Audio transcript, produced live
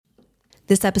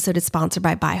This episode is sponsored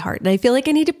by ByHeart, and I feel like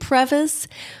I need to preface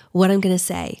what I'm going to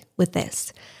say with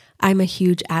this. I'm a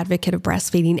huge advocate of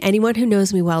breastfeeding. Anyone who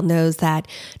knows me well knows that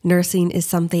nursing is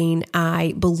something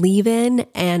I believe in,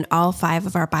 and all 5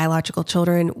 of our biological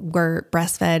children were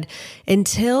breastfed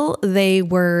until they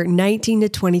were 19 to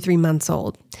 23 months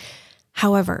old.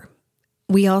 However,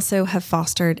 we also have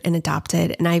fostered and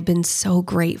adopted, and I've been so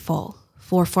grateful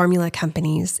for formula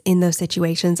companies in those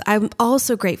situations. I'm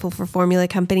also grateful for formula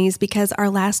companies because our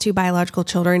last 2 biological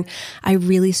children, I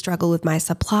really struggled with my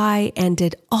supply and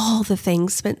did all the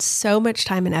things, spent so much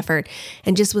time and effort,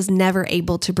 and just was never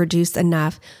able to produce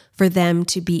enough for them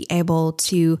to be able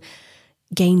to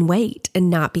gain weight and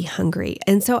not be hungry.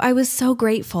 And so I was so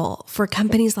grateful for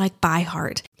companies like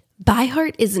ByHeart.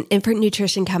 ByHeart is an infant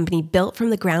nutrition company built from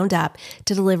the ground up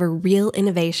to deliver real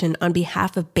innovation on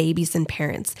behalf of babies and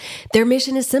parents. Their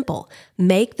mission is simple: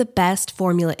 make the best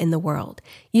formula in the world.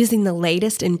 Using the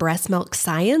latest in breast milk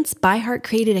science, ByHeart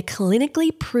created a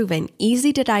clinically proven,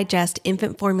 easy-to-digest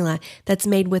infant formula that's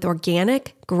made with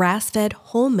organic, grass-fed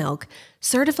whole milk,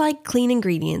 certified clean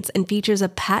ingredients, and features a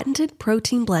patented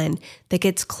protein blend that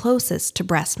gets closest to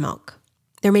breast milk.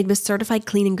 They're made with certified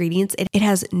clean ingredients. It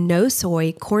has no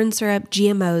soy, corn syrup,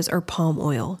 GMOs, or palm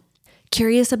oil.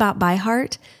 Curious about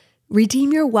ByHeart?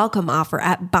 Redeem your welcome offer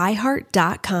at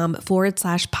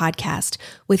byheart.com/podcast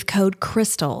with code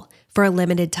CRYSTAL for a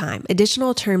limited time.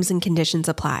 Additional terms and conditions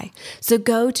apply. So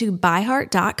go to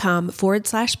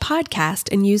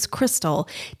byheart.com/podcast and use CRYSTAL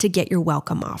to get your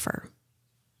welcome offer.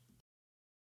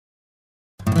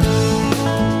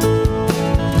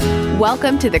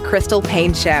 Welcome to the Crystal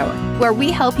Paine Show, where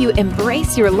we help you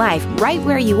embrace your life right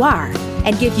where you are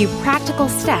and give you practical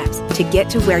steps to get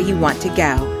to where you want to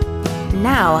go.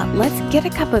 Now, let's get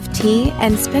a cup of tea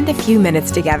and spend a few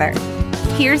minutes together.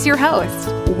 Here's your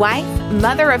host, wife,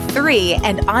 mother of 3,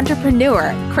 and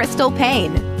entrepreneur, Crystal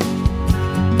Paine.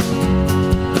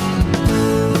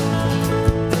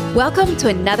 Welcome to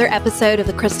another episode of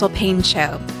the Crystal Paine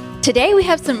Show. Today, we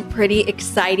have some pretty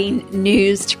exciting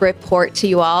news to report to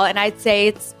you all, and I'd say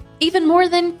it's even more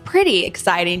than pretty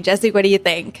exciting. Jesse, what do you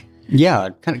think? Yeah,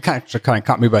 it kind of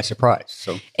caught me by surprise.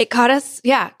 So it caught us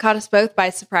both by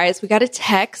surprise. We got a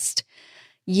text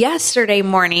yesterday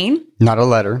morning. Not a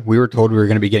letter. We were told we were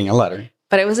going to be getting a letter.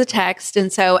 But it was a text.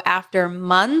 And so after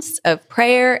months of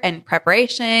prayer and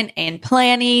preparation and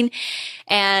planning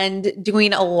and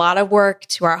doing a lot of work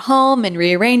to our home and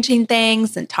rearranging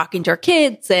things and talking to our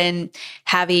kids and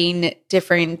having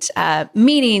different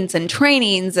meetings and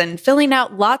trainings and filling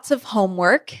out lots of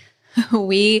homework,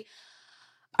 we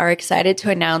are excited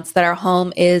to announce that our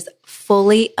home is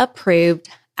fully approved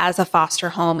as a foster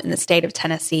home in the state of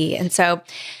Tennessee. And so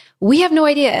we have no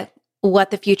idea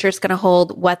what the future is going to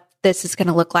hold, what this is going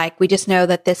to look like. We just know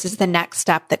that this is the next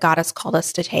step that God has called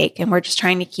us to take. And we're just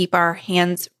trying to keep our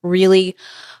hands really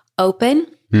open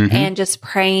and just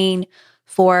praying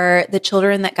for the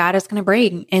children that God is going to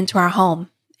bring into our home.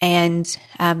 And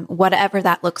whatever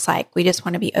that looks like, we just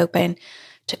want to be open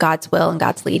to God's will and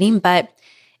God's leading. But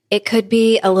it could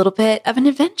be a little bit of an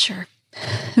adventure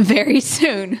very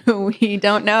soon. We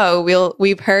don't know.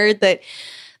 We've heard that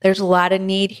there's a lot of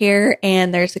need here,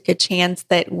 and there's a good chance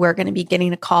that we're going to be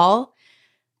getting a call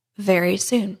very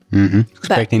soon.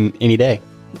 Expecting any day.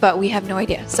 But we have no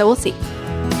idea, so we'll see.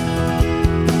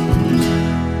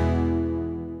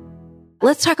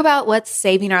 Let's talk about what's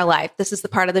saving our life. This is the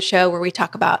part of the show where we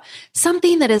talk about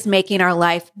something that is making our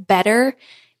life better,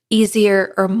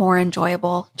 easier, or more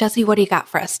enjoyable. Jesse, what do you got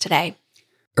for us today?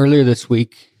 Earlier this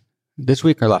week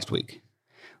or last week,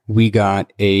 we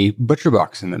got a butcher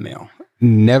box in the mail.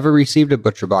 Never received a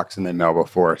butcher box in the mail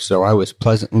before, so I was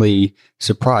pleasantly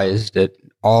surprised at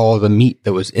all the meat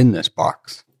that was in this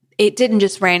box. It didn't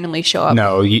just randomly show up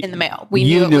in the mail.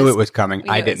 You knew it was coming.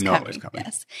 I didn't know it was coming.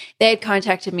 Yes. They had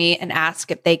contacted me and asked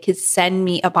if they could send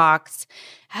me a box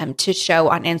to show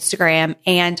on Instagram,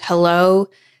 and hello,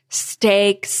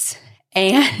 steaks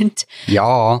and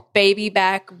baby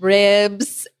back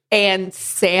ribs and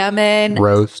salmon.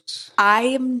 Roasts.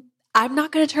 I'm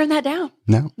not going to turn that down.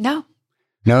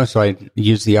 No, so I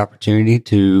used the opportunity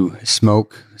to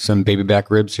smoke some baby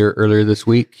back ribs here earlier this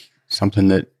week, something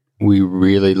that we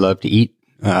really love to eat.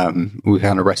 We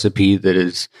found a recipe that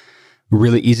is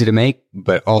really easy to make,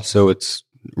 but also it's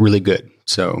really good.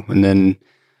 So, and then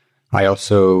I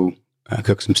also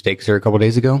cooked some steaks here a couple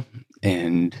days ago,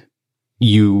 and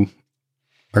you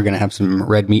are going to have some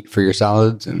red meat for your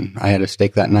salads, and I had a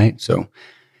steak that night, so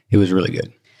it was really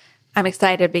good. I'm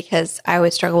excited because I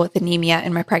always struggle with anemia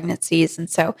in my pregnancies. And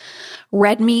so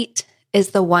red meat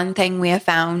is the one thing we have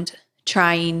found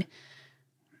trying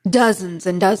dozens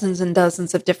and dozens and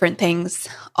dozens of different things,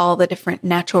 all the different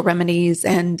natural remedies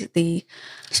and the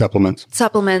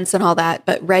supplements and all that.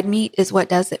 But red meat is what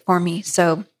does it for me.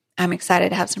 So I'm excited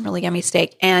to have some really yummy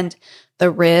steak. And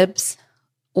the ribs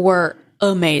were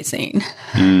amazing.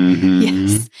 Mm-hmm.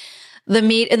 Yes. The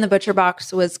meat in the butcher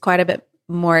box was quite a bit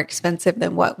more expensive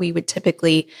than what we would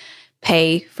typically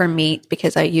pay for meat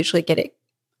because I usually get it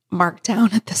marked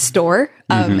down at the store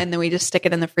and then we just stick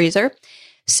it in the freezer.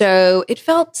 So it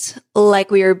felt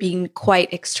like we were being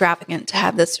quite extravagant to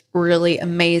have this really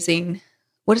amazing,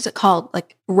 what is it called?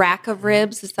 Like rack of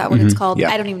ribs? Is that what it's called? Yeah.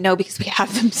 I don't even know because we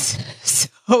have them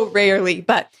so rarely.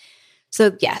 But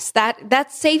so yes,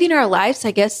 that's saving our lives,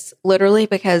 I guess, literally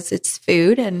because it's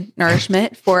food and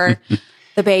nourishment for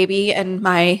the baby and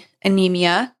my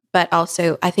anemia. But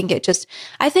also I think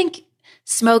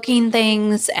smoking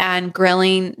things and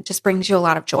grilling just brings you a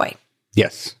lot of joy.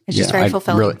 Yes. It's just very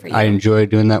fulfilling for you. I enjoy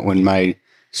doing that when my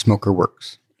smoker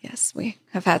works. Yes, we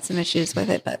have had some issues with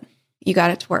it, but you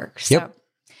got it to work. So Yep.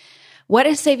 what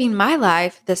is saving my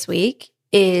life this week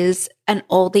is an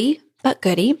oldie but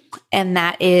goodie, and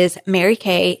that is Mary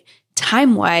Kay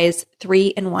Time-Wise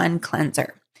 3-in-1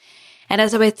 Cleanser. And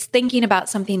as I was thinking about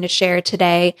something to share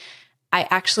today, I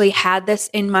actually had this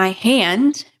in my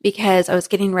hand because I was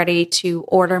getting ready to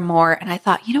order more. And I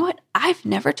thought, you know what? I've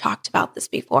never talked about this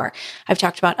before. I've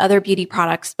talked about other beauty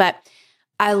products, but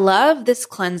I love this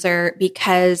cleanser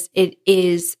because it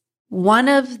is one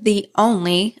of the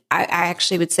only, I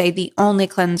actually would say the only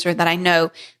cleanser that I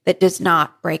know that does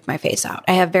not break my face out.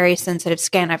 I have very sensitive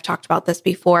skin. I've talked about this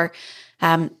before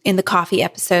in the coffee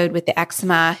episode with the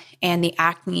eczema and the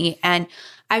acne. And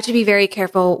I have to be very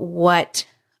careful what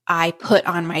I put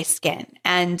on my skin,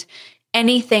 and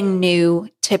anything new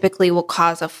typically will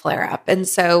cause a flare up. And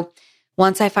so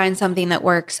once I find something that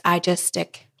works, I just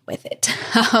stick with it.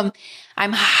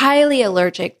 I'm highly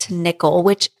allergic to nickel,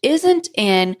 which isn't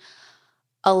in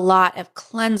a lot of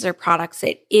cleanser products.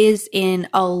 It is in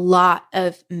a lot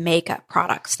of makeup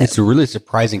products. It's really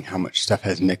surprising how much stuff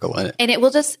has nickel in it. And it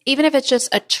will just, even if it's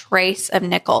just a trace of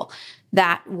nickel,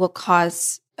 that will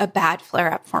cause a bad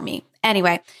flare up for me.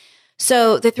 Anyway,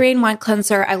 so the 3-in-1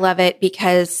 cleanser, I love it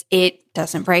because it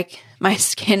doesn't break my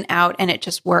skin out and it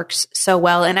just works so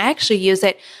well. And I actually use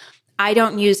it. I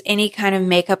don't use any kind of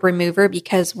makeup remover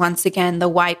because once again, the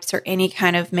wipes or any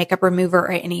kind of makeup remover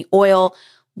or any oil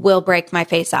will break my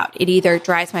face out. It either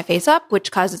dries my face up,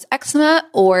 which causes eczema,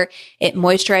 or it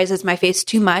moisturizes my face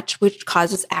too much, which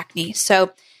causes acne.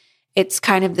 So it's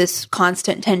kind of this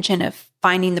constant tension of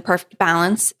finding the perfect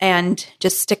balance and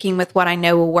just sticking with what I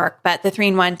know will work. But the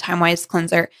 3-in-1 Time-Wise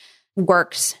cleanser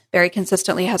works very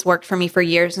consistently, has worked for me for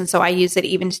years. And so I use it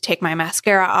even to take my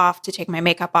mascara off, to take my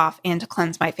makeup off, and to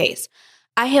cleanse my face.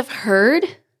 I have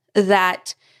heard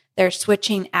that they're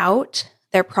switching out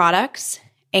their products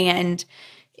and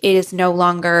it is no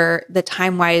longer, the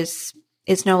Time-Wise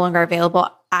is no longer available.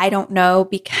 I don't know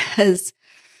because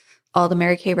all the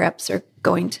Mary Kay reps are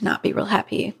going to not be real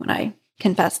happy when I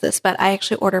confess this, but I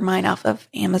actually order mine off of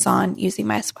Amazon using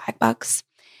my swag bucks.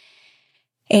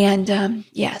 And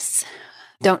yes,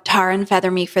 don't tar and feather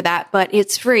me for that, but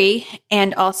it's free.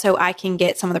 And also I can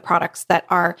get some of the products that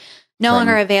are no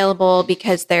longer available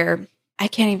because they're, I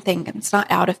can't even think, it's not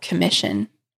out of commission.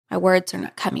 My words are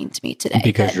not coming to me today.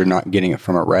 Because you're not getting it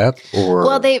from a rep, or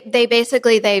well, they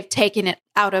basically they've taken it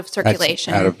out of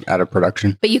circulation, out of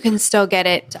production. But you can still get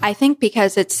it. I think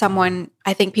because it's someone.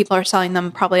 I think people are selling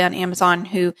them probably on Amazon.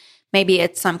 Who maybe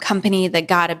it's some company that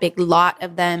got a big lot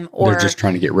of them, or they're just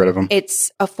trying to get rid of them.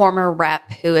 It's a former rep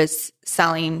who is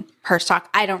selling her stock.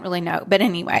 I don't really know, but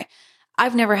anyway,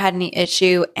 I've never had any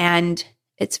issue, and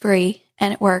it's free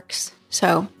and it works.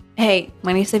 So hey,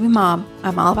 money saving mom,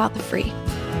 I'm all about the free.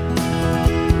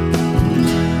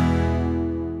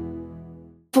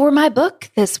 For my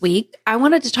book this week, I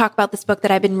wanted to talk about this book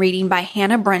that I've been reading by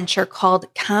Hannah Brencher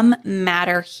called Come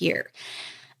Matter Here.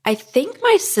 I think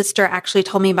my sister actually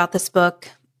told me about this book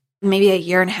maybe a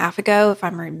year and a half ago, if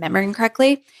I'm remembering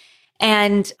correctly.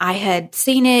 And I had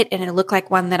seen it and it looked like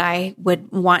one that I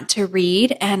would want to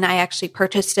read. And I actually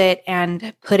purchased it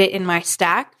and put it in my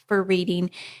stack for reading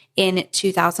in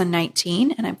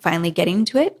 2019. And I'm finally getting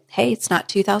to it. Hey, it's not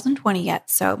 2020 yet,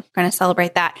 so I'm going to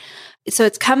celebrate that. So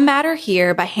it's Come Matter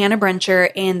Here by Hannah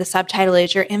Brencher, and the subtitle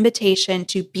is Your Invitation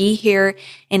to Be Here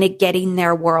in a Getting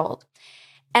There World.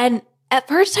 And at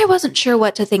first I wasn't sure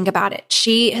what to think about it.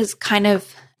 She has kind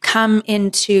of come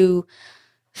into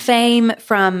fame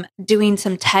from doing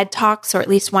some TED Talks, or at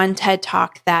least one TED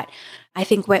Talk that I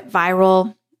think went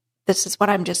viral. This is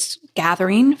what I'm just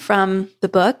gathering from the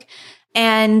book.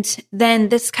 And then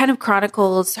this kind of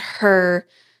chronicles her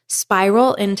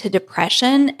spiral into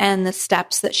depression and the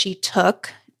steps that she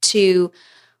took to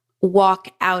walk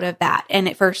out of that. And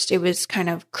at first it was kind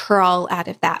of crawl out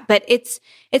of that, but it's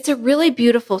a really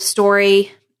beautiful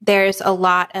story. There's a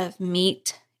lot of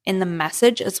meat in the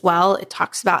message as well. It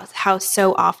talks about how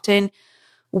so often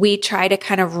we try to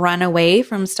kind of run away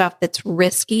from stuff that's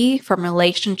risky, from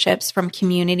relationships, from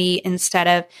community, instead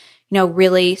of,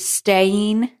 really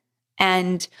staying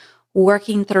and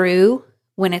working through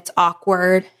when it's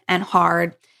awkward and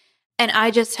hard. And I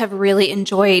just have really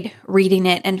enjoyed reading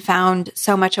it and found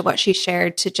so much of what she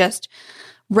shared to just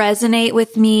resonate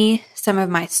with me, some of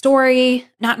my story,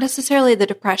 not necessarily the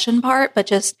depression part, but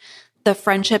just the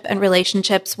friendship and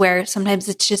relationships where sometimes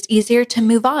it's just easier to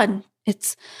move on.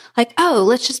 It's like, oh,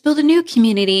 let's just build a new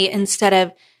community instead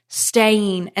of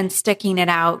staying and sticking it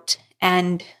out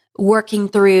and working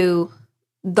through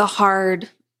the hard,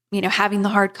 having the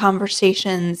hard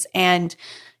conversations and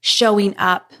showing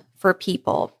up for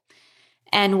people,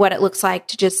 and what it looks like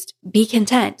to just be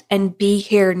content and be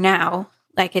here now,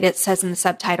 like it says in the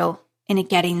subtitle, in a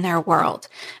getting there world.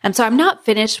 And so I'm not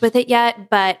finished with it yet,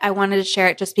 but I wanted to share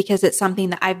it just because it's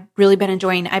something that I've really been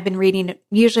enjoying. I've been reading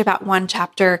usually about one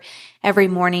chapter every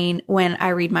morning when I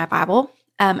read my Bible.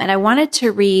 And I wanted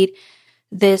to read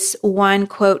this one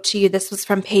quote to you. This was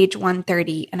from page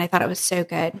 130, and I thought it was so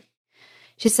good.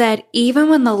 She said, "Even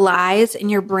when the lies in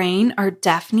your brain are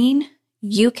deafening,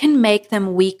 you can make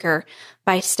them weaker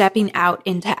by stepping out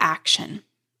into action."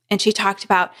 And she talked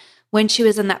about when she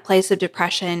was in that place of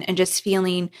depression and just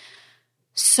feeling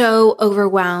so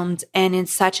overwhelmed and in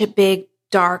such a big,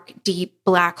 dark, deep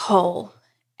black hole.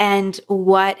 And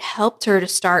what helped her to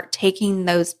start taking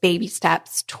those baby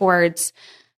steps towards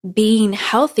being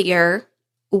healthier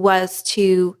was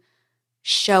to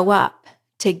show up,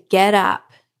 to get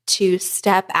up, to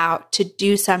step out, to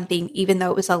do something, even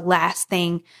though it was the last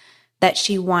thing that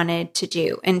she wanted to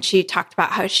do. And she talked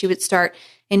about how she would start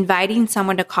inviting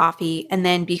someone to coffee, and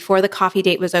then before the coffee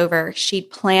date was over, she'd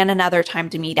plan another time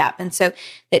to meet up. And so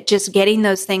that just getting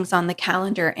those things on the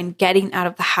calendar and getting out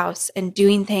of the house and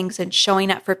doing things and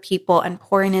showing up for people and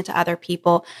pouring into other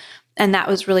people. And that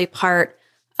was really part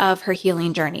of her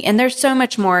healing journey. And there's so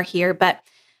much more here, but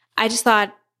I just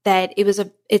thought that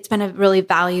it's been a really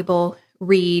valuable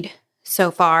read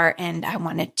so far, and I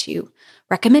wanted to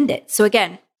recommend it. So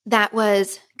again, that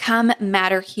was Come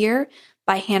Matter Here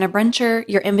by Hannah Brencher,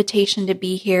 your invitation to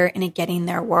be here in a getting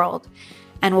there world.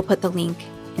 And we'll put the link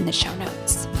in the show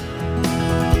notes.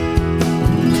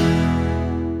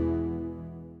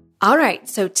 All right,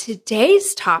 so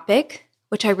today's topic,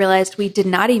 which I realized we did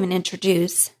not even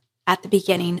introduce at the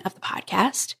beginning of the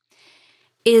podcast,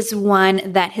 is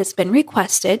one that has been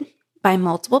requested by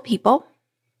multiple people.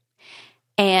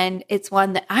 And it's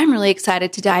one that I'm really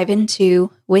excited to dive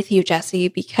into with you, Jesse,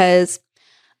 because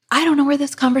I don't know where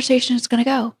this conversation is going to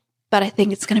go, but I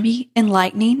think it's going to be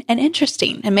enlightening and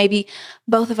interesting. And maybe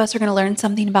both of us are going to learn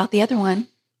something about the other one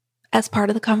as part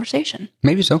of the conversation.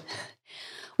 Maybe so.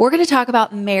 We're going to talk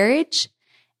about marriage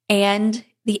and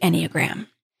the Enneagram.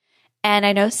 And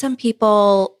I know some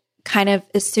people kind of,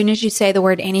 as soon as you say the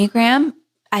word Enneagram,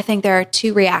 I think there are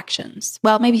two reactions.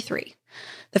 Well, maybe three.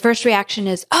 The first reaction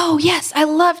is, oh, yes, I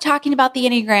love talking about the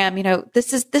Enneagram.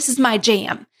 This is my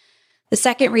jam. The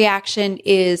second reaction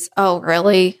is, oh,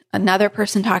 really? Another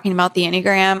person talking about the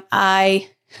Enneagram? I'm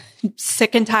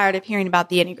sick and tired of hearing about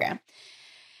the Enneagram.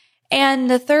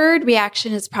 And the third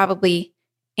reaction is probably,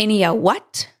 Ennea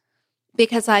what?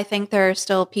 Because I think there are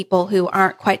still people who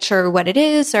aren't quite sure what it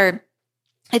is, or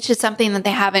it's just something that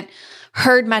they haven't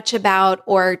heard much about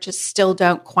or just still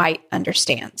don't quite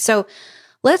understand. So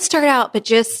let's start out, but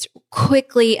just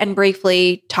quickly and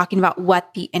briefly talking about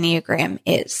what the Enneagram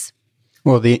is.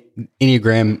 Well, the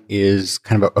Enneagram is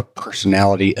kind of a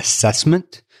personality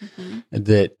assessment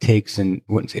that takes and,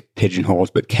 I wouldn't say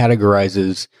pigeonholes, but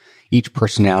categorizes each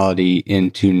personality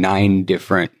into 9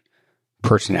 different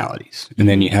personalities. And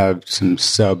then you have some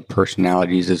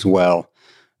sub-personalities as well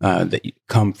that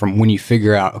come from when you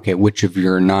figure out, okay, which of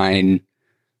your 9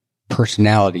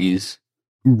 personalities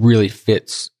really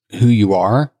fits who you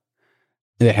are.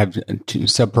 They have 2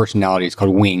 sub-personalities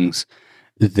called wings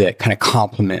that kind of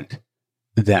complement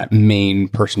that main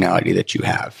personality that you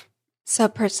have.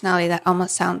 Sub-personality, that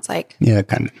almost sounds like... Yeah,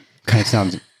 kind of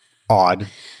sounds odd.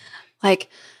 Like,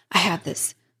 I have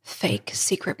this fake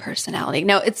secret personality.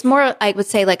 No, it's more, I would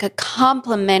say, like a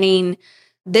complementing,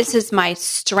 this is my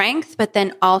strength, but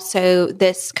then also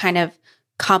this kind of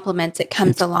complements, it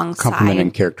comes alongside.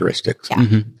 Complementing characteristics. Yeah.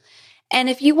 Mm-hmm. And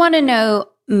if you want to know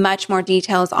much more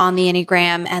details on the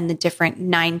Enneagram and the different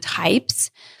 9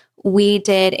 types, we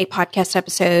did a podcast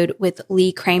episode with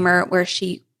Lee Kramer where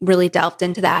she really delved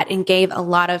into that and gave a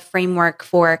lot of framework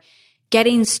for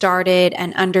getting started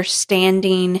and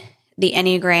understanding the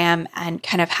Enneagram and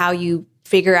kind of how you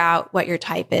figure out what your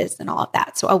type is and all of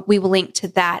that. So we will link to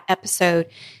that episode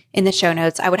in the show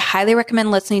notes. I would highly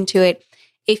recommend listening to it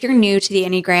if you're new to the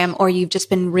Enneagram or you've just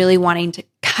been really wanting to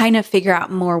kind of figure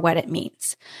out more what it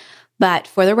means. But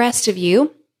for the rest of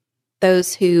you,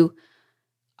 those who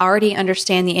already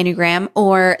understand the Enneagram,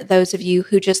 or those of you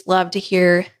who just love to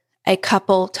hear a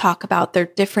couple talk about their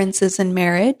differences in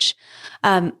marriage,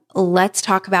 let's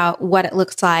talk about what it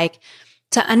looks like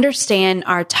to understand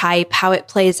our type, how it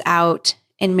plays out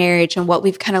in marriage, and what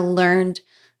we've kind of learned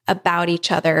about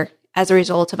each other as a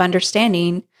result of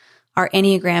understanding our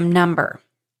Enneagram number.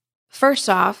 First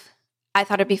off, I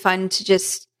thought it'd be fun to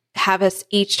just have us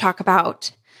each talk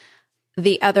about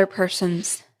the other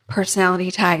person's personality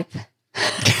type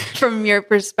from your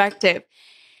perspective.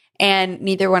 And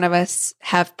neither one of us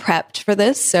have prepped for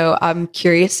this, so I'm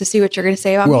curious to see what you're going to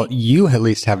say about me. Well, you at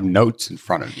least have notes in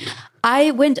front of you.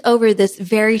 I went over this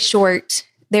very short.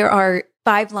 There are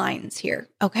 5 lines here.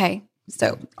 Okay.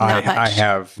 So not much. I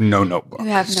have no notebook. You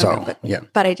have no notebook. Yeah.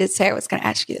 But I did say I was going to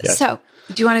ask you this. Yes. So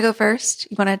do you want to go first?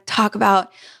 You want to talk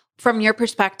about, from your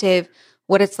perspective,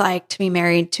 what it's like to be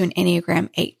married to an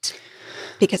Enneagram 8?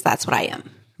 Because that's what I am.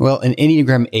 Well, an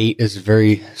Enneagram 8 is a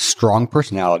very strong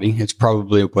personality. It's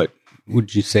probably, what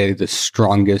would you say, the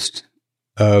strongest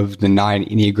of the 9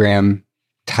 Enneagram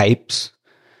types?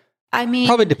 I mean,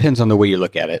 probably depends on the way you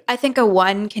look at it. I think a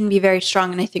 1 can be very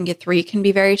strong, and I think a 3 can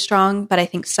be very strong, but I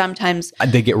think sometimes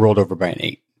they get rolled over by an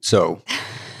 8. So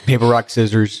paper, rock,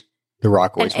 scissors, the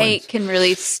rock always an 8 wins. can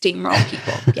really steamroll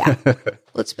people. Yeah.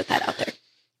 Let's put that out there.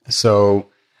 So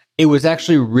it was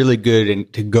actually really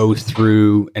good to go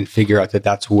through and figure out that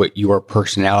that's what your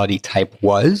personality type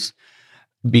was,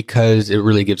 because it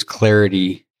really gives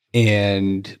clarity.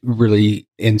 And really,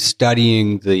 in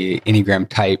studying the Enneagram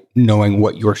type, knowing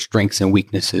what your strengths and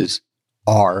weaknesses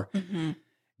are,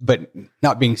 but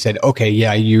not being said, okay,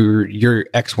 yeah, you're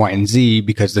X, Y, and Z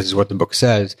because this is what the book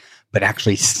says, but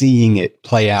actually seeing it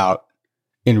play out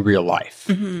in real life,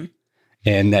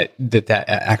 and that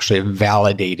actually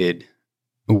validated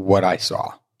what I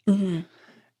saw,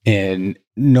 and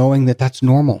knowing that that's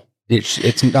normal.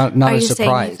 It's not Are a you surprise.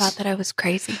 saying you thought that I was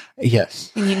crazy? Yes.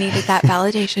 And you needed that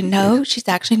validation? No, she's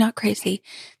actually not crazy.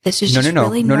 This is just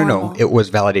really normal. No. It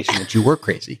was validation that you were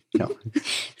crazy. No.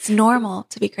 It's normal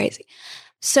to be crazy.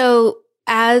 So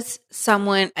as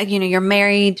someone, you're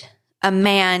married, a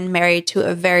man married to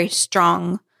a very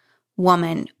strong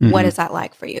woman, what is that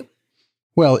like for you?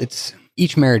 Well,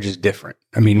 each marriage is different.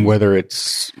 I mean, whether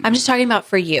it's... I'm just talking about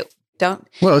for you.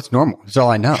 Well, it's normal. It's all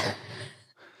I know.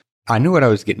 I knew what I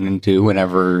was getting into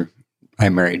whenever I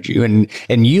married you.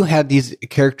 And you had these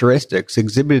characteristics,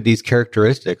 exhibited these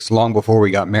characteristics long before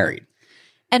we got married.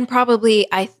 And probably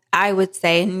I would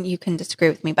say, and you can disagree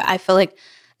with me, but I feel like,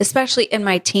 especially in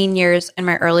my teen years and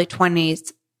my early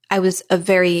 20s, I was a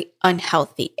very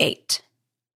unhealthy 8.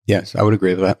 Yes, I would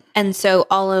agree with that. And so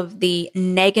all of the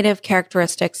negative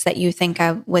characteristics that you think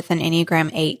of with an Enneagram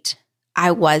 8,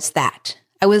 I was that.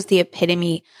 I was the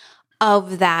epitome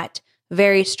of that.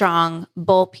 Very strong,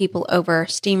 bowl people over,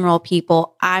 steamroll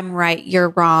people. I'm right, you're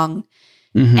wrong.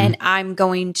 And I'm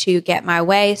going to get my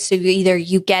way. So either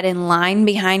you get in line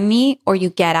behind me or you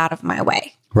get out of my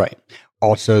way. Right.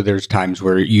 Also, there's times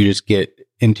where you just get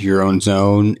into your own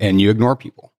zone and you ignore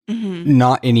people.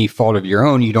 Not any fault of your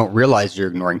own. You don't realize you're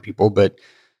ignoring people,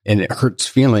 and it hurts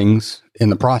feelings in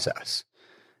the process.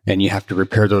 And you have to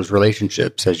repair those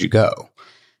relationships as you go.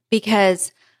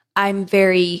 Because I'm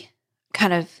very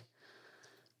kind of,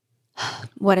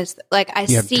 I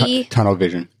see tunnel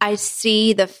vision. I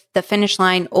see the finish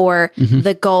line or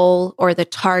the goal or the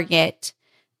target,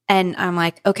 and I'm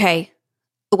like, okay,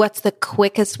 what's the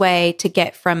quickest way to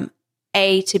get from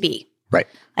A to B? Right.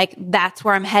 Like that's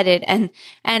where I'm headed.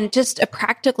 And just a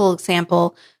practical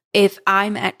example, if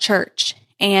I'm at church,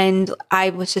 and I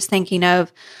was just thinking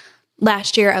of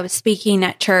last year, I was speaking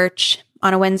at church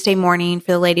on a Wednesday morning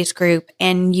for the ladies group,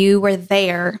 and you were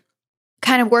there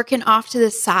kind of working off to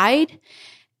the side,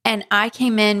 and I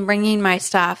came in bringing my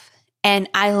stuff, and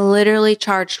I literally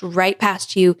charged right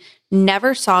past you,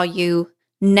 never saw you,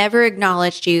 never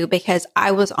acknowledged you, because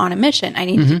I was on a mission. I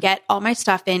needed to get all my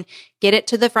stuff in, get it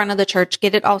to the front of the church,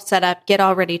 get it all set up, get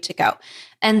all ready to go.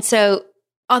 And so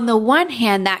on the one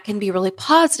hand, that can be really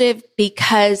positive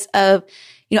because of,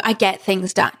 I get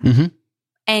things done.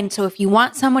 And so if you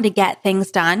want someone to get things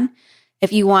done,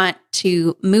 if you want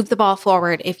to move the ball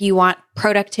forward, if you want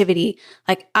productivity,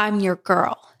 like I'm your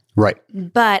girl. Right.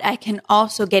 But I can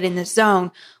also get in this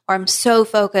zone where I'm so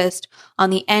focused on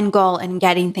the end goal and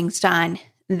getting things done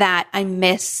that I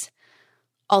miss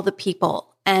all the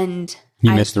people and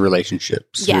you miss the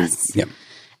relationships. Yes. Yeah.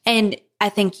 And I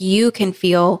think you can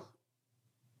feel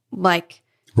like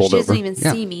Rolled she doesn't over. even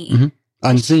Yeah. see me Mm-hmm.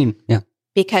 Unseen. Yeah.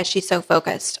 because she's so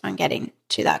focused on getting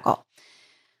to that goal.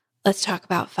 Let's talk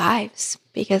about fives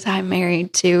because I'm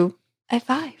married to a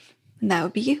 5, and that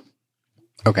would be you.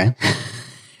 Okay.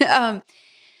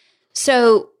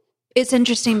 So it's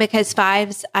interesting because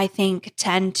 5s, I think,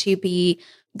 tend to be,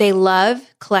 they love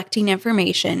collecting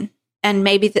information. And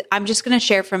maybe I'm just going to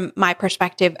share from my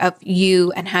perspective of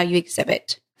you and how you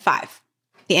exhibit 5,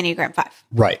 the Enneagram 5.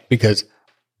 Right. Because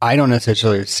I don't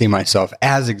necessarily see myself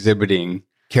as exhibiting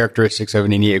characteristics of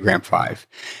an Enneagram 5.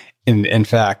 In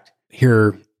fact,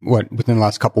 here, within the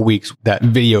last couple of weeks, that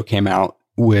video came out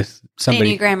with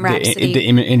somebody, Enneagram Rhapsody. the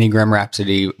Enneagram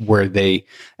Rhapsody, where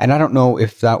and I don't know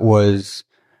if that was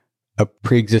a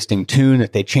pre-existing tune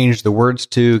that they changed the words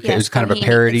to. Yes, it was kind of a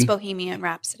parody. It's Bohemian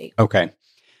Rhapsody. Okay.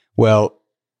 Well,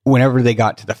 whenever they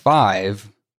got to the 5,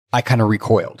 I kind of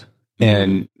recoiled.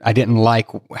 And I didn't like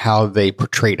how they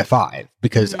portrayed a 5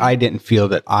 because I didn't feel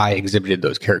that I exhibited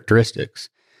those characteristics.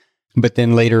 But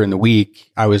then later in the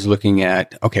week, I was looking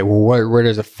at, okay, well, where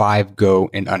does a 5 go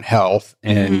in unhealth?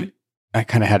 And I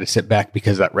kind of had to sit back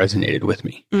because that resonated with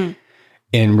me.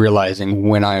 And realizing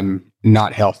when I'm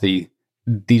not healthy,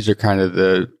 these are kind of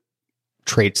the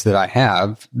traits that I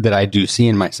have that I do see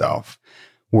in myself.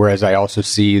 Whereas I also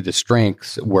see the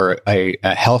strengths where a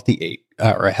healthy 8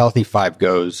 or a healthy 5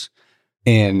 goes.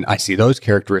 And I see those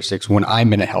characteristics when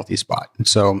I'm in a healthy spot. And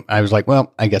so I was like,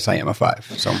 well, I guess I am a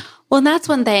 5. So, well, and that's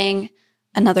one thing,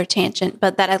 another tangent,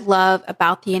 but that I love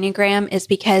about the Enneagram is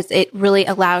because it really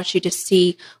allows you to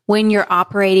see when you're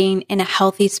operating in a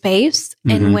healthy space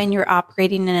and when you're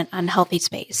operating in an unhealthy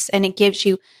space. And it gives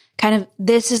you kind of,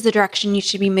 this is the direction you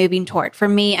should be moving toward. For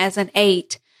me as an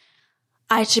 8,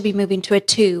 I should be moving to a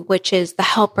 2, which is the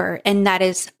helper. And that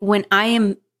is when I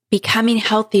am becoming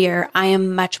healthier, I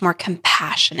am much more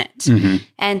compassionate.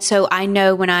 And so I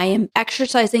know when I am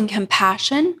exercising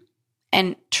compassion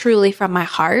and truly from my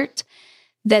heart,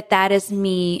 that is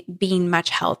me being much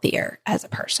healthier as a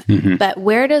person. But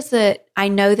where does I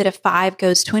know that a 5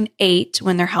 goes to an 8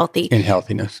 when they're healthy. In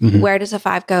healthiness. Where does a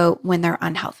 5 go when they're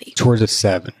unhealthy? Towards a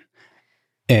 7.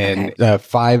 And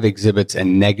 5 exhibits the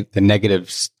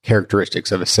negative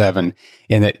characteristics of a 7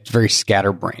 in that it's very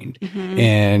scatterbrained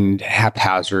and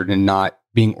haphazard and not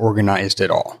being organized at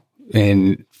all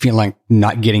and feeling like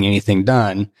not getting anything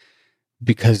done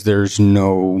because there's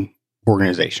no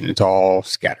organization. It's all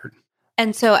scattered.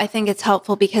 And so I think it's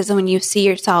helpful because when you see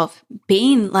yourself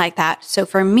being like that, so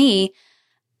for me,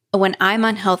 when I'm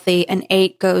unhealthy, an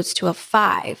 8 goes to a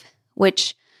 5,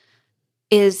 which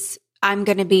is I'm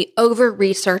going to be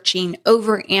over-researching,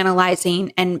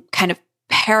 over-analyzing, and kind of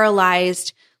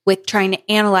paralyzed with trying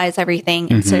to analyze everything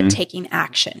instead of taking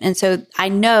action. And so I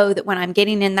know that when I'm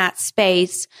getting in that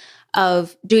space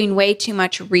of doing way too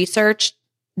much research,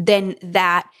 then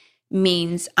that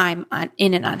means I'm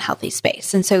in an unhealthy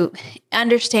space. And so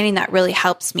understanding that really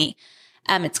helps me.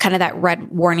 It's kind of that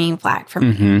red warning flag for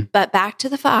me. But back to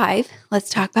the 5, let's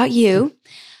talk about you.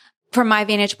 From my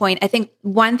vantage point, I think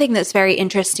one thing that's very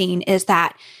interesting is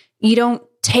that you don't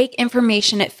take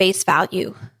information at face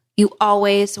value. You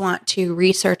always want to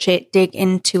research it, dig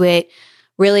into it,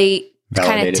 really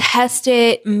kind of test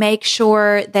it, make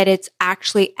sure that it's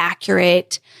actually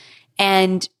accurate.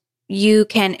 And you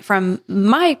can, from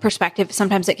my perspective,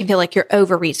 sometimes it can feel like you're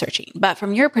over researching. But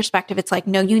from your perspective, it's like,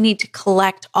 no, you need to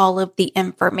collect all of the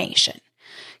information.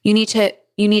 You need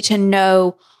to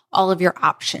know all of your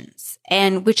options,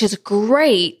 and which is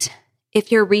great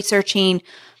if you're researching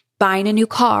buying a new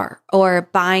car or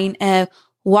buying a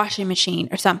washing machine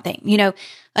or something. You know,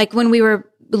 like when we were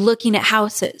looking at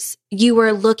houses, you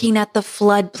were looking at the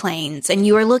floodplains and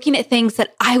you were looking at things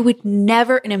that I would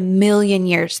never in a million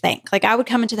years think. Like I would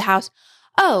come into the house,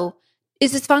 oh,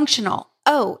 is this functional?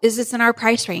 Oh, is this in our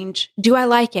price range? Do I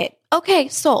like it? Okay,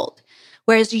 sold.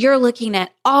 Whereas you're looking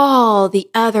at all the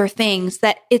other things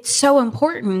that it's so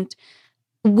important.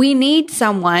 We need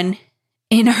someone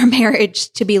in our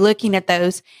marriage to be looking at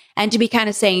those and to be kind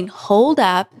of saying, hold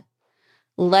up,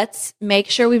 let's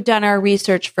make sure we've done our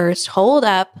research first. Hold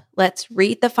up, let's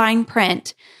read the fine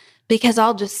print because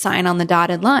I'll just sign on the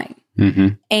dotted line.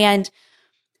 And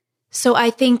so I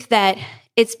think that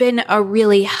it's been a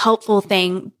really helpful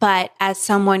thing, but as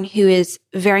someone who is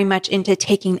very much into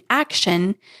taking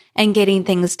action and getting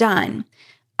things done,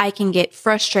 I can get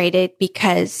frustrated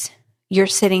because you're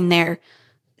sitting there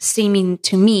seeming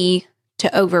to me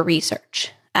to over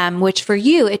research. which for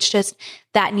you, it's just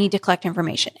that need to collect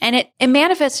information. And it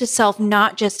manifests itself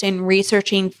not just in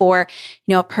researching for,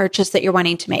 a purchase that you're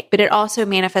wanting to make, but it also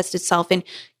manifests itself in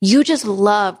you just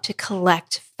love to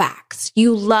collect facts.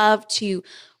 You love to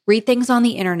read things on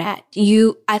the internet.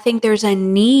 I think there's a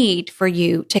need for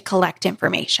you to collect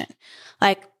information.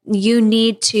 Like you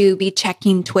need to be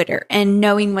checking Twitter and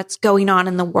knowing what's going on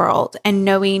in the world and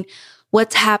knowing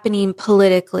what's happening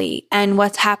politically and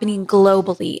what's happening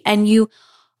globally. And you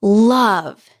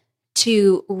love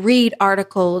to read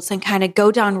articles and kind of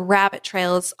go down rabbit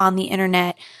trails on the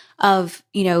internet of,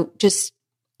 just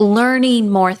learning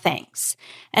more things.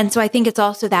 And so I think it's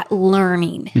also that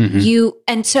learning.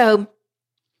 And so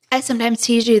I sometimes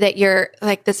tease you that you're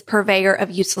like this purveyor of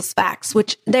useless facts,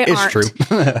 which they aren't. It's true.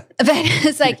 But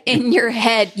it's like in your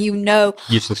head,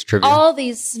 useless trivia. All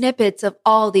these snippets of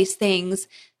all these things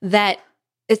that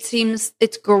it seems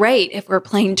it's great if we're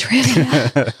playing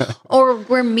trivia or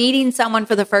we're meeting someone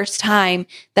for the first time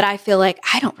that I feel like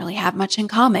I don't really have much in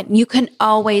common. You can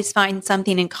always find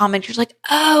something in common. You're like,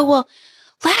 oh, well,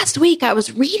 last week I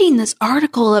was reading this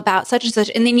article about such and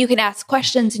such. And then you can ask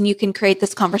questions and you can create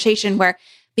this conversation where,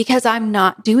 because I'm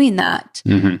not doing that,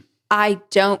 I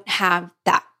don't have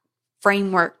that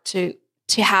framework to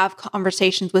have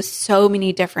conversations with so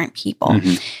many different people.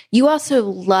 You also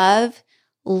love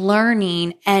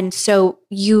learning. And so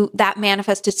that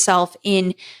manifests itself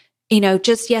in,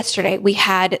 just yesterday we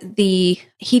had the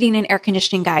heating and air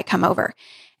conditioning guy come over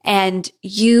and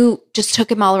you just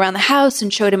took him all around the house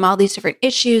and showed him all these different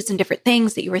issues and different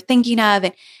things that you were thinking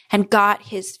of and got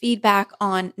his feedback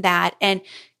on that. And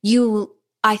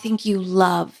I think you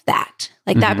love that.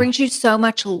 Like that brings you so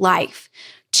much life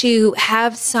to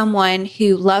have someone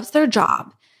who loves their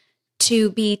job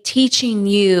to be teaching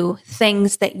you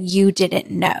things that you didn't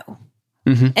know.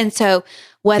 And so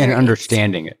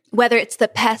understanding it, whether it's the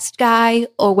pest guy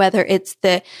or whether it's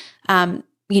the,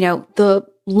 the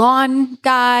lawn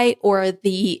guy or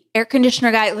the air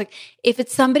conditioner guy, like if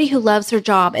it's somebody who loves their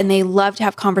job and they love to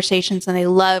have conversations and they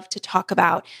love to talk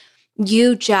about,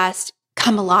 you just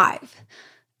come alive.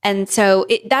 And so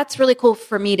that's really cool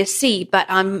for me to see. But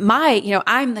I'm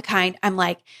the kind, I'm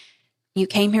like, you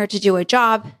came here to do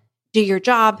your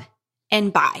job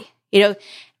and bye,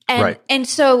 and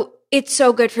so it's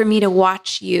so good for me to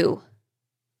watch you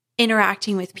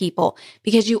interacting with people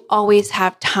because you always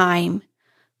have time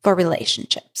for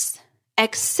relationships,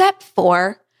 except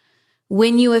for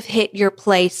when you have hit your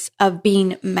place of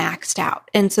being maxed out.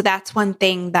 And so that's one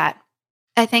thing that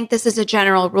I think this is a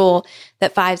general rule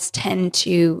that fives tend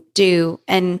to do.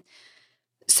 And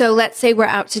so let's say we're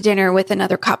out to dinner with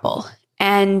another couple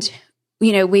and,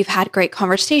 we've had great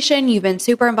conversation. You've been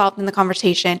super involved in the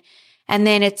conversation. And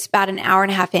then it's about an hour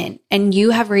and a half in and you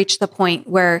have reached the point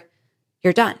where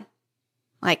you're done.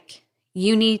 Like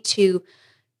you need to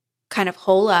kind of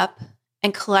hole up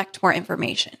and collect more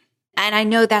information. And I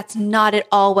know that's not at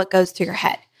all what goes through your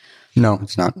head. No,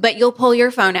 it's not. But you'll pull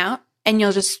your phone out and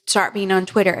you'll just start being on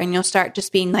Twitter and you'll start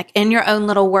just being like in your own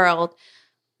little world,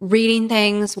 reading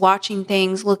things, watching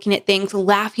things, looking at things,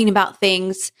 laughing about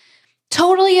things,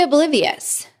 totally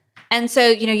oblivious. And so,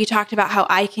 you talked about how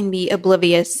I can be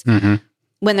oblivious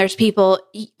when there's people.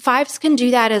 Fives can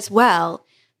do that as well,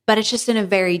 but it's just in a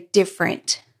very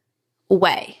different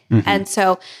way. And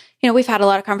so, we've had a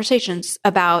lot of conversations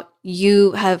about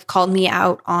you have called me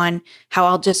out on how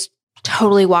I'll just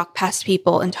totally walk past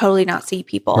people and totally not see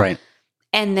people. Right.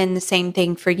 And then the same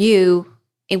thing for you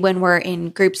when we're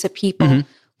in groups of people,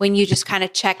 when you just kind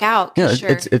of check out. Yeah,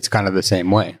 it's kind of the same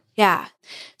way. Yeah.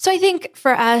 So I think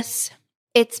for us,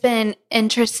 it's been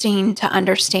interesting to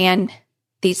understand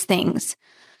these things.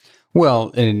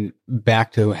 Well, and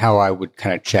back to how I would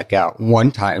kind of check out.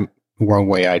 One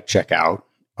way I check out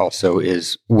also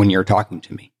is when you're talking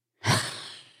to me.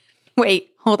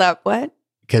 Wait, hold up. What?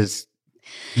 Because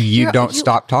you don't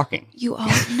stop talking. You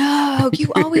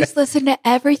always listen to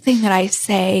everything that I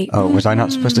say. Oh, was I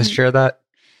not supposed to share that?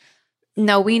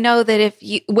 No, we know that if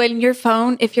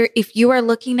you are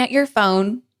looking at your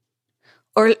phone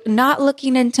or not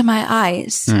looking into my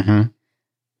eyes,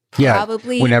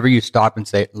 probably. Yeah, whenever you stop and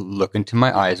say, look into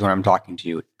my eyes when I'm talking to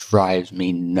you, it drives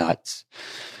me nuts.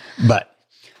 But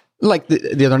like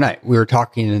the other night, we were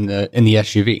talking in the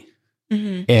SUV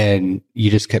and you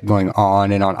just kept going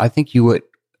on and on. I think you went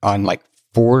on like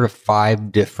 4 to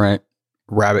 5 different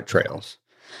rabbit trails.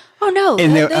 Oh, no.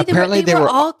 And they were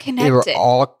all connected.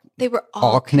 They were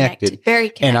all connected. Very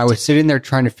connected. And I was sitting there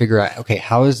trying to figure out, okay,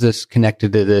 how is this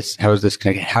connected to this? How is this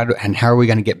connected? How are we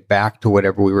going to get back to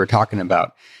whatever we were talking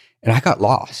about? And I got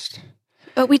lost.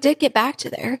 But we did get back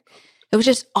to there. it was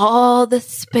just all the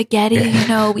spaghetti,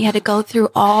 we had to go through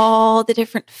all the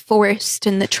different forests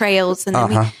and the trails. And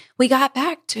then we got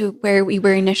back to where we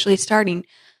were initially starting.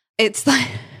 It's like,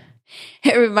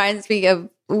 it reminds me of,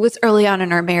 it was early on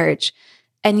in our marriage.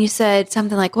 And you said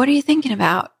something like, what are you thinking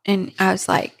about? And I was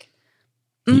like,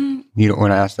 You don't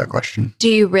want to ask that question. Do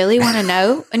you really want to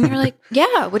know? And you're like,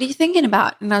 yeah, what are you thinking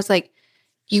about? And I was like,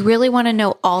 you really want to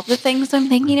know all the things I'm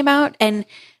thinking about? And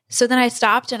so then I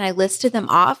stopped and I listed them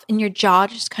off, and your jaw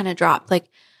just kind of dropped. Like,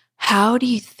 how do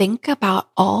you think about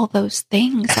all those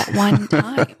things at one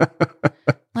time?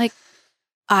 Like,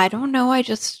 I don't know. I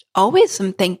just always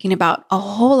am thinking about a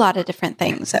whole lot of different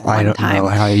things at one time. I don't know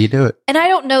how you do it. And I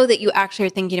don't know that you actually are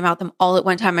thinking about them all at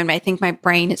one time. I mean, I think my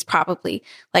brain is probably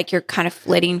like you're kind of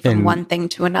flitting from one thing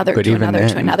to another, to another,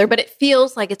 to another. But it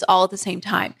feels like it's all at the same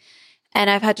time. And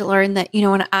I've had to learn that,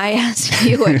 when I ask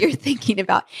you what you're thinking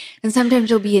about, and sometimes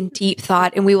you'll be in deep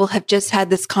thought and we will have just had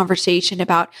this conversation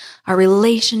about our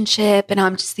relationship. And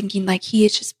I'm just thinking like he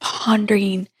is just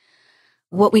pondering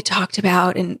what we talked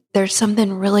about. And there's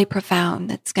something really profound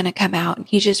that's going to come out. And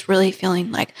he's just really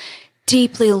feeling like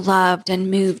deeply loved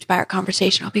and moved by our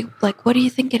conversation. I'll be like, what are you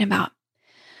thinking about?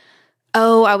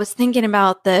 Oh, I was thinking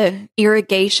about the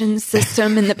irrigation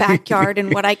system in the backyard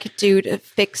and what I could do to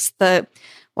fix the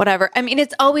whatever. I mean,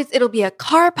 it'll be a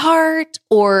car part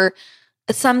or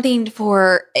something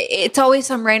it's always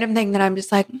some random thing that I'm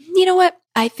just like, you know what?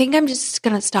 I think I'm just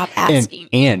going to stop asking.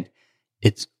 And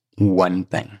it's one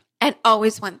thing. And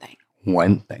always one thing.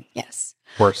 One thing. Yes.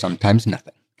 Or sometimes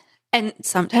nothing. And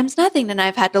sometimes nothing. And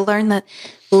I've had to learn that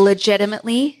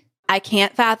legitimately, I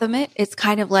can't fathom it. It's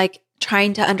kind of like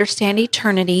trying to understand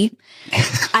eternity.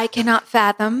 I cannot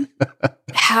fathom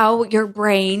how your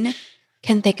brain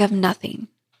can think of nothing.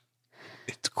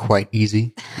 It's quite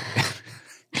easy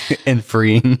and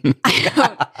freeing.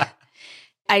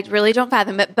 I really don't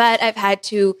fathom it, but I've had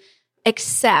to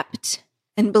accept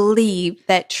and believe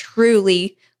that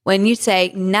truly when you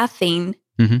say nothing,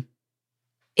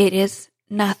 it is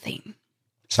nothing.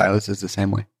 Silas is the same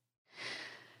way.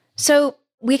 So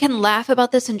we can laugh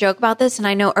about this and joke about this. And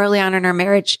I know early on in our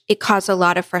marriage, it caused a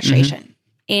lot of frustration.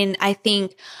 And I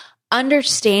think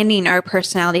understanding our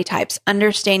personality types,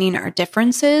 understanding our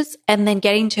differences, and then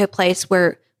getting to a place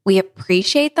where we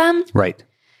appreciate them. Right.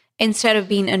 Instead of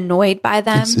being annoyed by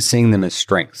them. It's seeing them as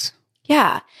strengths.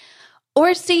 Yeah.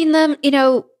 Or seeing them,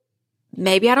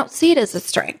 maybe I don't see it as a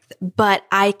strength, but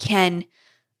I can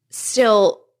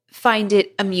still find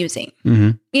it amusing.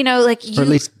 Like or at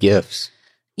least gifts.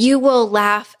 You will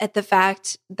laugh at the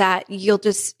fact that you'll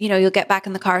just, you'll get back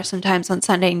in the car sometimes on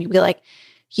Sunday and you'll be like,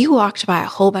 you walked by a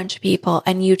whole bunch of people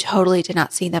and you totally did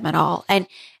not see them at all. And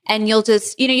you'll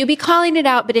just, you'll be calling it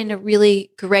out, but in a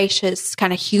really gracious,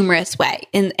 kind of humorous way.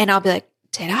 And I'll be like,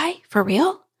 did I? For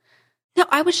real? No,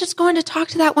 I was just going to talk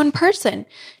to that one person. And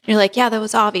you're like, yeah, that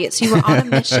was obvious. You were on a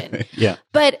mission. Yeah.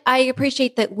 But I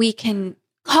appreciate that we can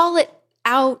call it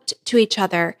out to each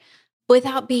other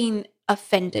without being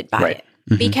offended by it.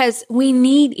 Because we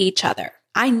need each other.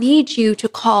 I need you to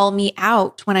call me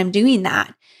out when I'm doing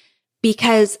that.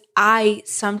 Because I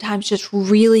sometimes just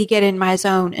really get in my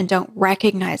zone and don't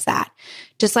recognize that.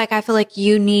 Just like I feel like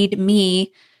you need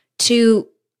me to,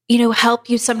 help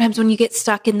you sometimes when you get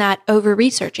stuck in that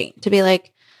over-researching, to be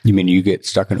like... You mean you get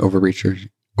stuck in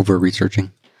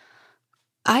over-researching?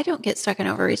 I don't get stuck in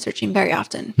over-researching very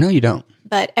often. No, you don't.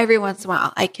 But every once in a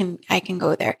while, I can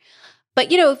go there.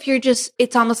 But, if you're just...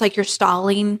 It's almost like you're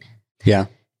stalling. Yeah.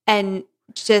 And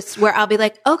just where I'll be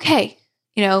like, okay,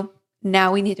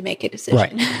 now we need to make a decision.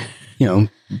 Right.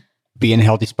 Be in a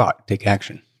healthy spot. Take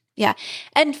action. Yeah.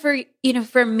 And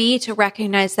for me to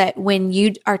recognize that when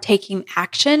you are taking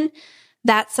action,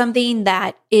 that's something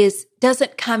that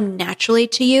doesn't come naturally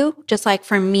to you. Just like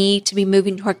for me to be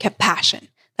moving toward compassion.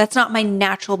 That's not my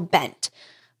natural bent,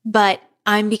 but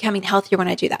I'm becoming healthier when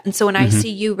I do that. And so when I see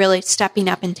you really stepping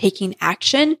up and taking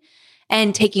action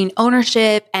and taking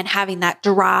ownership and having that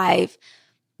drive,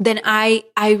 then I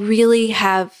really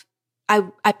have...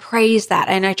 I praise that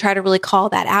and I try to really call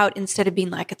that out instead of being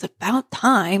like, it's about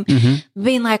time,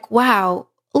 being like, wow,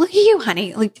 look at you,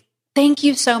 honey. Like, thank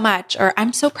you so much. Or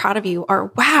I'm so proud of you.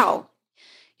 Or wow,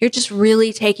 you're just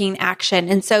really taking action.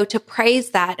 And so to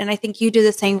praise that, and I think you do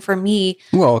the same for me.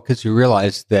 Well, because you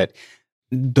realize that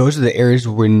those are the areas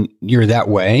when you're that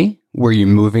way, where you're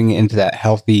moving into that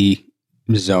healthy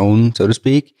zone, so to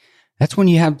speak. That's when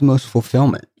you have the most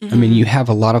fulfillment. I mean, you have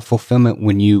a lot of fulfillment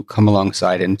when you come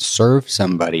alongside and serve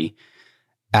somebody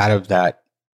out of that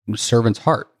servant's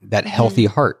heart, that healthy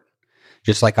heart.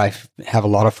 Just like I have a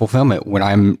lot of fulfillment when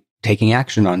I'm taking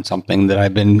action on something that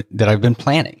I've been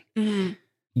planning.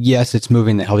 yes, it's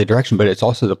moving in the healthy direction, but it's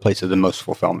also the place of the most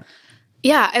fulfillment.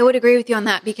 Yeah, I would agree with you on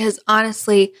that because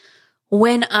honestly,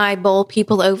 when I bowl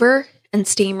people over and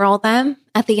steamroll them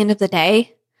at the end of the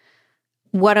day,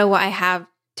 what do I have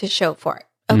to show for it?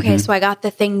 Okay, so I got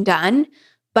the thing done,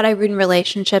 but I ruined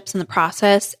relationships in the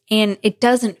process and it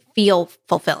doesn't feel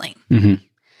fulfilling.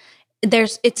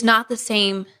 It's not the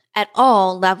same at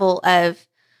all level of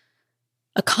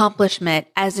accomplishment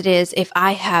as it is if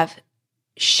I have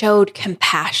showed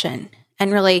compassion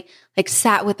and really like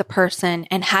sat with the person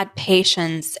and had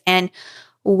patience and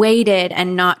waited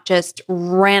and not just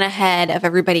ran ahead of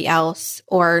everybody else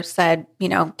or said,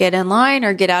 get in line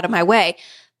or get out of my way,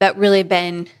 but really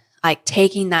been like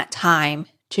taking that time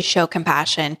to show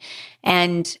compassion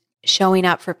and showing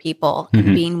up for people and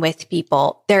being with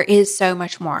people. There is so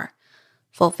much more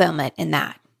fulfillment in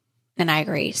that. And I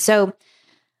agree. So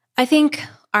I think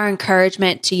our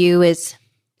encouragement to you is,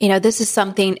 this is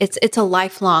something, it's a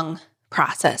lifelong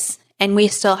process. And we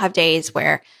still have days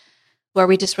where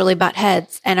we just really butt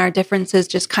heads and our differences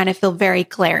just kind of feel very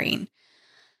glaring.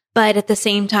 But at the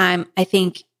same time, I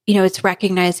think, it's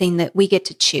recognizing that we get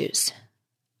to choose.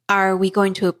 Are we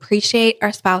going to appreciate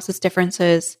our spouse's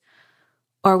differences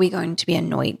or are we going to be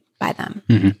annoyed by them?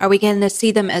 Are we going to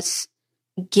see them as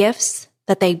gifts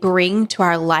that they bring to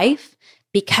our life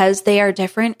because they are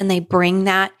different and they bring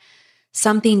that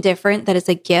something different that is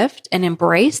a gift and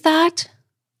embrace that?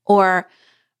 Or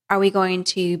are we going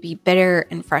to be bitter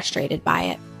and frustrated by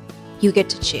it? You get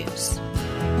to choose.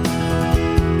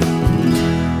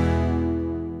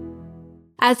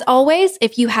 As always,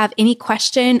 if you have any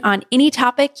question on any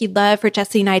topic you'd love for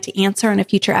Jesse and I to answer in a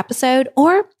future episode,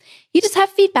 or you just have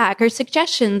feedback or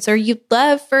suggestions, or you'd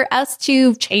love for us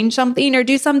to change something or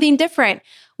do something different,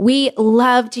 we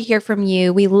love to hear from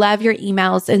you. We love your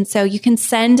emails. And so you can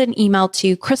send an email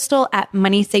to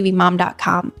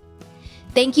crystal@moneysavingmom.com.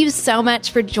 Thank you so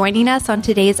much for joining us on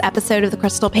today's episode of The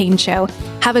Crystal Paine Show.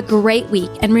 Have a great week.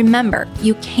 And remember,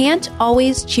 you can't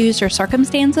always choose your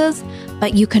circumstances,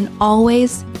 but you can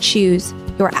always choose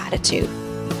your attitude.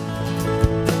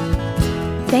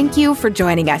 Thank you for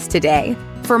joining us today.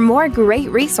 For more great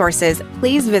resources,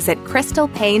 please visit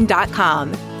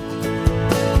crystalpaine.com.